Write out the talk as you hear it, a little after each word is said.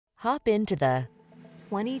Hop into the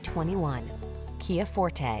 2021 Kia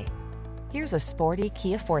Forte. Here's a sporty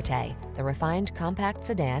Kia Forte, the refined compact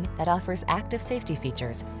sedan that offers active safety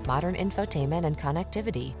features, modern infotainment and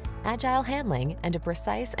connectivity, agile handling, and a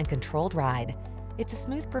precise and controlled ride. It's a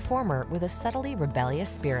smooth performer with a subtly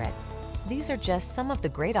rebellious spirit. These are just some of the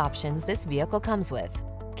great options this vehicle comes with: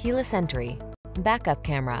 keyless entry, backup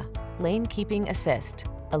camera, lane keeping assist,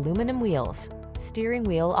 aluminum wheels, steering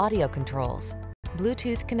wheel audio controls,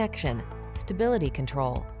 Bluetooth connection, stability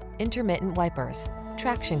control, intermittent wipers,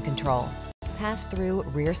 traction control, pass-through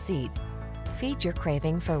rear seat. Feed your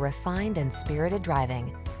craving for refined and spirited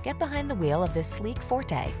driving. Get behind the wheel of this sleek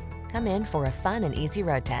Forte. Come in for a fun and easy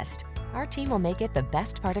road test. Our team will make it the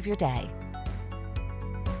best part of your day.